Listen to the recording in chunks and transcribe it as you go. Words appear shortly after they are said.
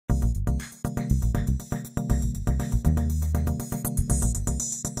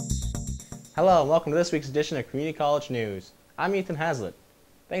Hello and welcome to this week's edition of Community College News. I'm Ethan Hazlitt.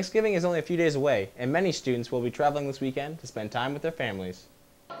 Thanksgiving is only a few days away, and many students will be traveling this weekend to spend time with their families.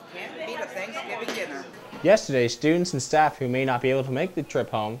 Can't beat a Thanksgiving dinner. Yesterday, students and staff who may not be able to make the trip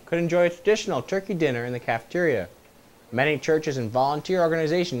home could enjoy a traditional turkey dinner in the cafeteria. Many churches and volunteer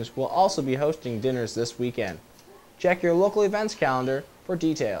organizations will also be hosting dinners this weekend. Check your local events calendar for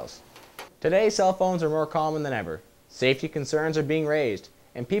details. Today, cell phones are more common than ever. Safety concerns are being raised,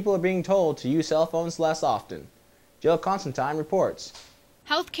 and people are being told to use cell phones less often. Jill Constantine reports.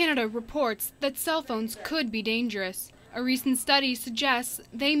 Health Canada reports that cell phones could be dangerous. A recent study suggests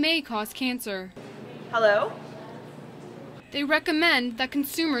they may cause cancer. Hello? They recommend that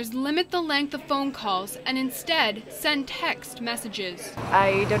consumers limit the length of phone calls and instead send text messages.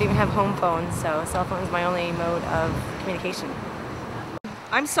 I don't even have home phones, so cell phone is my only mode of communication.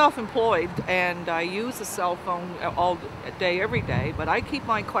 I'm self-employed and I use a cell phone all day, every day, but I keep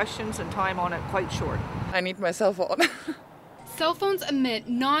my questions and time on it quite short. I need my cell phone. Cell phones emit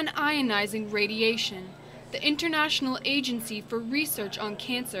non-ionizing radiation. The International Agency for Research on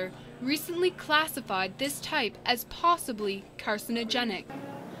Cancer recently classified this type as possibly carcinogenic.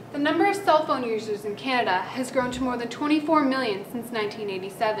 The number of cell phone users in Canada has grown to more than 24 million since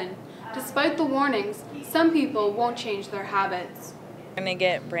 1987. Despite the warnings, some people won't change their habits. You're going to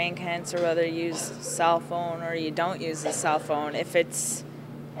get brain cancer whether you use a cell phone or you don't use a cell phone. If it's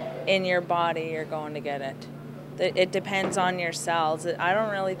in your body, you're going to get it. It depends on your cells. I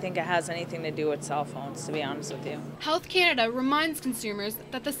don't really think it has anything to do with cell phones, to be honest with you. Health Canada reminds consumers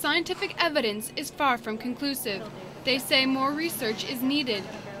that the scientific evidence is far from conclusive. They say more research is needed.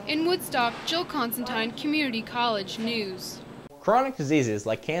 In Woodstock, Jill Constantine, Community College News. Chronic diseases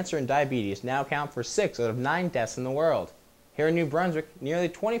like cancer and diabetes now account for 6 out of 9 deaths in the world. Here in New Brunswick, nearly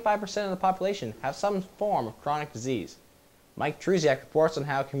 25% of the population have some form of chronic disease. Mike Trusiak reports on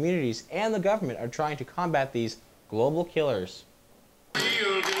how communities and the government are trying to combat these global killers.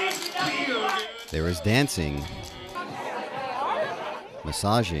 There is dancing,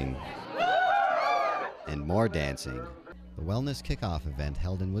 massaging, and more dancing. The Wellness Kickoff event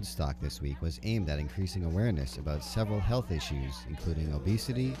held in Woodstock this week was aimed at increasing awareness about several health issues, including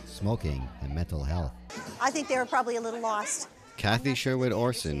obesity, smoking, and mental health. I think they were probably a little lost. Kathy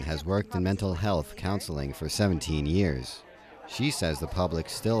Sherwood-Orson has worked in mental health counseling for 17 years. She says the public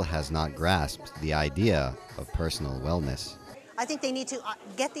still has not grasped the idea of personal wellness. I think they need to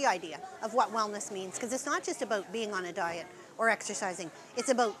get the idea of what wellness means, because it's not just about being on a diet or exercising. It's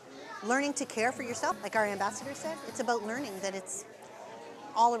about learning to care for yourself, like our ambassador said. It's about learning that it's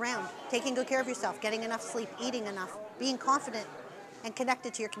all around. Taking good care of yourself, getting enough sleep, eating enough, being confident and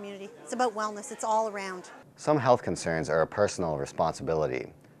connected to your community. It's about wellness. It's all around. Some health concerns are a personal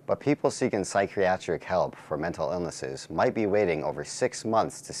responsibility, but people seeking psychiatric help for mental illnesses might be waiting over 6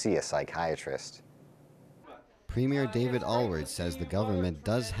 months to see a psychiatrist. Premier David Alward says the government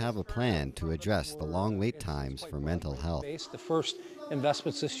does have a plan to address the long wait times for mental health. The first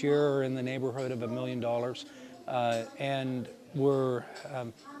investments this year are in the neighborhood of $1 million, and we're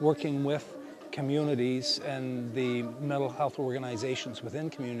working with communities and the mental health organizations within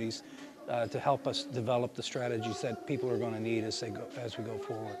communities to help us develop the strategies that people are going to need as we go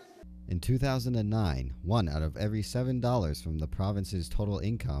forward. In 2009, 1 out of every $7 from the province's total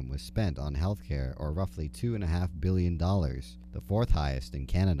income was spent on healthcare, or roughly $2.5 billion, the 4th highest in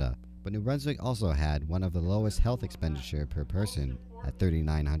Canada. But New Brunswick also had one of the lowest health expenditure per person at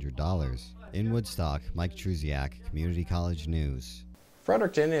 $3,900. In Woodstock, Mike Trusiak, Community College News.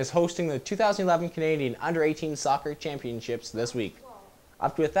 Fredericton is hosting the 2011 Canadian Under-18 Soccer Championships this week.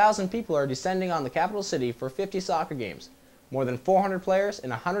 Up to 1,000 people are descending on the capital city for 50 soccer games. More than 400 players and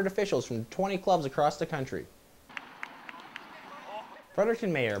 100 officials from 20 clubs across the country.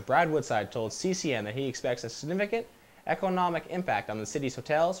 Fredericton Mayor Brad Woodside told CCN that he expects a significant economic impact on the city's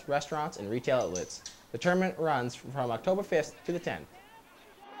hotels, restaurants, and retail outlets. The tournament runs from October 5th to the 10th.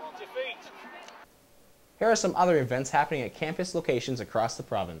 Here are some other events happening at campus locations across the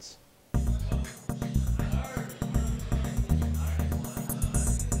province.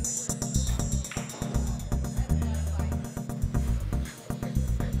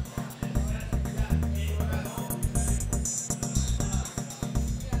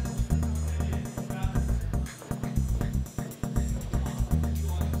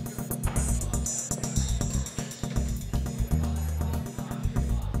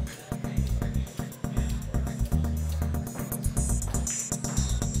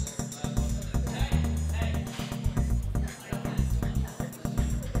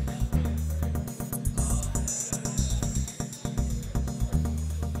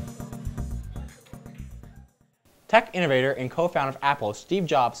 Tech innovator and co-founder of Apple, Steve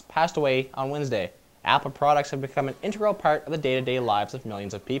Jobs, passed away on Wednesday. Apple products have become an integral part of the day-to-day lives of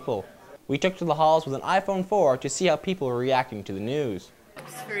millions of people. We took to the halls with an iPhone 4 to see how people were reacting to the news.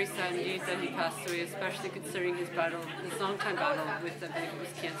 It's very sad news that he passed away, especially considering his long-time battle with, I believe it was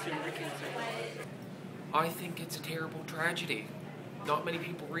cancer, liver cancer. I think it's a terrible tragedy. Not many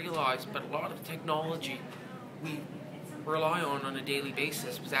people realize, but a lot of the technology we rely on a daily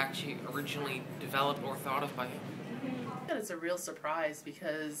basis was actually originally developed or thought of by him. It's a real surprise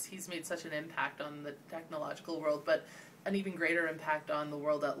because he's made such an impact on the technological world, but an even greater impact on the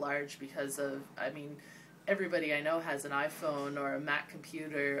world at large because of, everybody I know has an iPhone or a Mac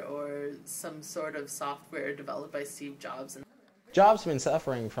computer or some sort of software developed by Steve Jobs. Jobs has been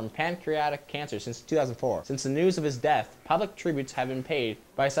suffering from pancreatic cancer since 2004. Since the news of his death, public tributes have been paid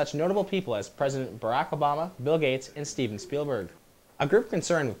by such notable people as President Barack Obama, Bill Gates, and Steven Spielberg. A group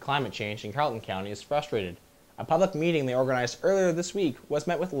concerned with climate change in Carleton County is frustrated. A public meeting they organized earlier this week was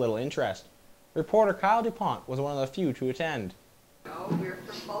met with little interest. Reporter Kyle DuPont was one of the few to attend. We're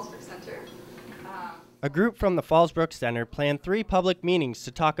from Fallsbrook Center. A group from the Fallsbrook Center planned 3 public meetings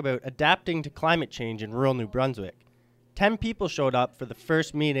to talk about adapting to climate change in rural New Brunswick. 10 people showed up for the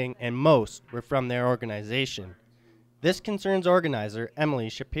first meeting and most were from their organization. This concerns organizer Emily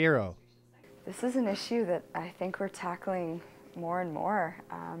Shapiro. This is an issue that I think we're tackling more and more.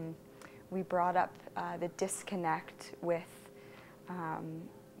 We brought up the disconnect with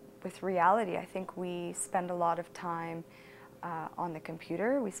reality. I think we spend a lot of time on the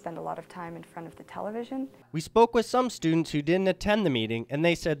computer. We spend a lot of time in front of the television. We spoke with some students who didn't attend the meeting and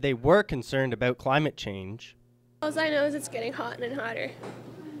they said they were concerned about climate change. All I know is it's getting hotter and hotter.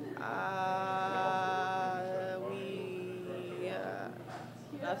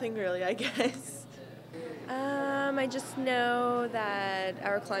 Nothing really, I guess. I just know that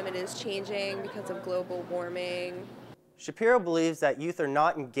our climate is changing because of global warming. Shapiro believes that youth are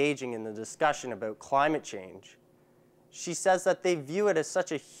not engaging in the discussion about climate change. She says that they view it as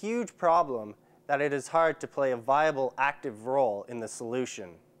such a huge problem that it is hard to play a viable, active role in the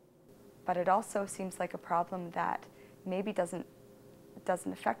solution. But it also seems like a problem that maybe doesn't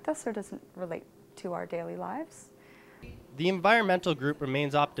affect us or doesn't relate to our daily lives. The environmental group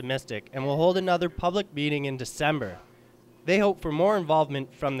remains optimistic and will hold another public meeting in December. They hope for more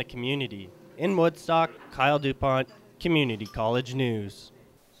involvement from the community. In Woodstock, Kyle DuPont, Community College News.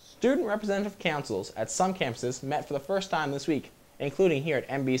 Student representative councils at some campuses met for the first time this week, including here at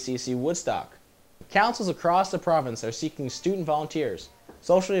NBCC Woodstock. Councils across the province are seeking student volunteers.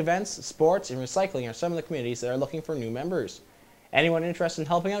 Social events, sports, and recycling are some of the committees that are looking for new members. Anyone interested in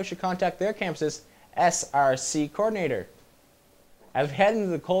helping out should contact their campus's SRC coordinator. As we head into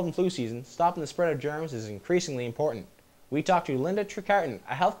the cold and flu season, stopping the spread of germs is increasingly important. We talked to Linda Tricarton,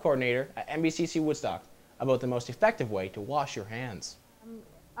 a health coordinator at NBCC Woodstock, about the most effective way to wash your hands.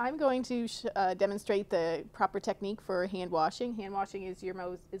 I'm going to demonstrate the proper technique for hand washing. Hand washing is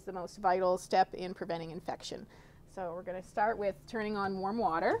the most vital step in preventing infection. So we're going to start with turning on warm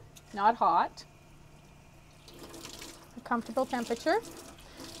water, not hot, a comfortable temperature.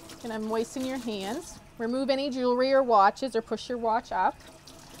 Going to moisten your hands. Remove any jewelry or watches or push your watch up.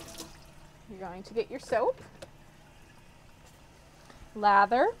 You're going to get your soap.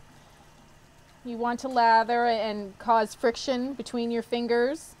 Lather. You want to lather and cause friction between your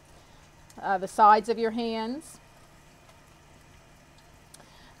fingers, the sides of your hands,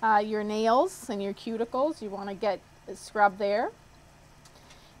 your nails and your cuticles. You want to get a scrub there.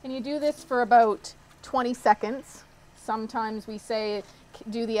 And you do this for about 20 seconds. Sometimes we say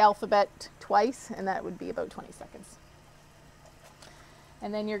do the alphabet twice, and that would be about 20 seconds.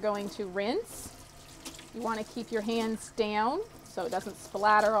 And then you're going to rinse. You want to keep your hands down so it doesn't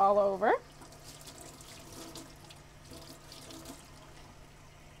splatter all over.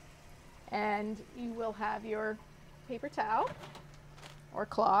 And you will have your paper towel or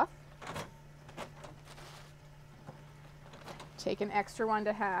cloth. Take an extra one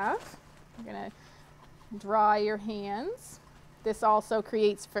to have. You're going to dry your hands. This also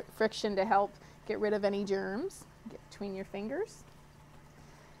creates friction to help get rid of any germs between your fingers.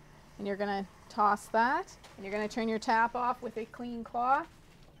 And you're going to toss that, and you're going to turn your tap off with a clean cloth,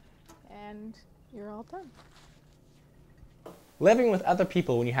 and you're all done. Living with other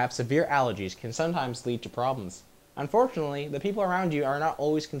people when you have severe allergies can sometimes lead to problems. Unfortunately, the people around you are not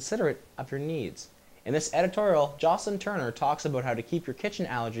always considerate of your needs. In this editorial, Jocelyn Turner talks about how to keep your kitchen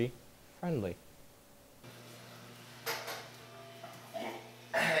allergy friendly.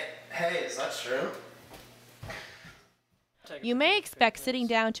 Hey, is that true? You may expect sitting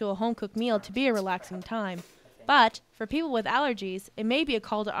down to a home-cooked meal to be a relaxing time, But for people with allergies, it may be a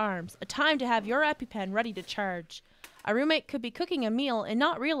call to arms, a time to have your EpiPen ready to charge. A roommate could be cooking a meal and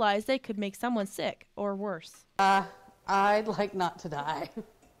not realize they could make someone sick, or worse. I'd like not to die.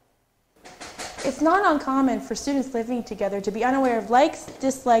 It's not uncommon for students living together to be unaware of likes,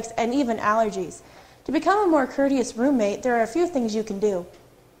 dislikes, and even allergies. To become a more courteous roommate, there are a few things you can do.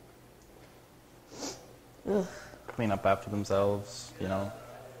 Ugh. Clean up after themselves, you know,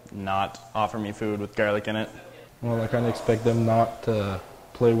 not offer me food with garlic in it. Well, I kind of expect them not to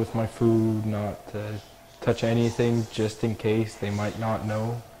play with my food, not to touch anything, just in case they might not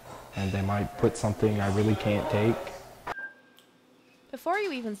know, and they might put something I really can't take. Before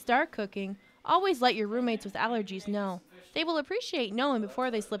you even start cooking, always let your roommates with allergies know. They will appreciate knowing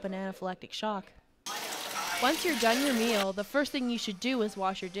before they slip an anaphylactic shock. Once you're done your meal, the first thing you should do is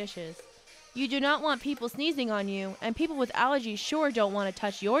wash your dishes. You do not want people sneezing on you, and people with allergies sure don't want to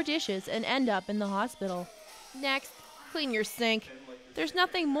touch your dishes and end up in the hospital. Next, clean your sink. There's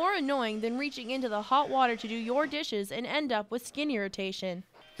nothing more annoying than reaching into the hot water to do your dishes and end up with skin irritation.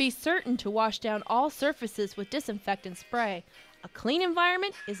 Be certain to wash down all surfaces with disinfectant spray. A clean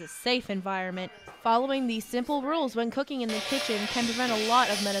environment is a safe environment. Following these simple rules when cooking in the kitchen can prevent a lot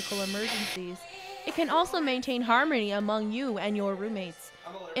of medical emergencies. It can also maintain harmony among you and your roommates.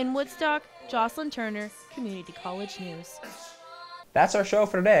 In Woodstock, Jocelyn Turner, Community College News. That's our show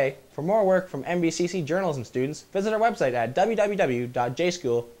for today. For more work from NBCC Journalism students, visit our website at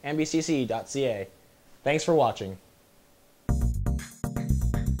www.jschoolnbcc.ca. Thanks for watching.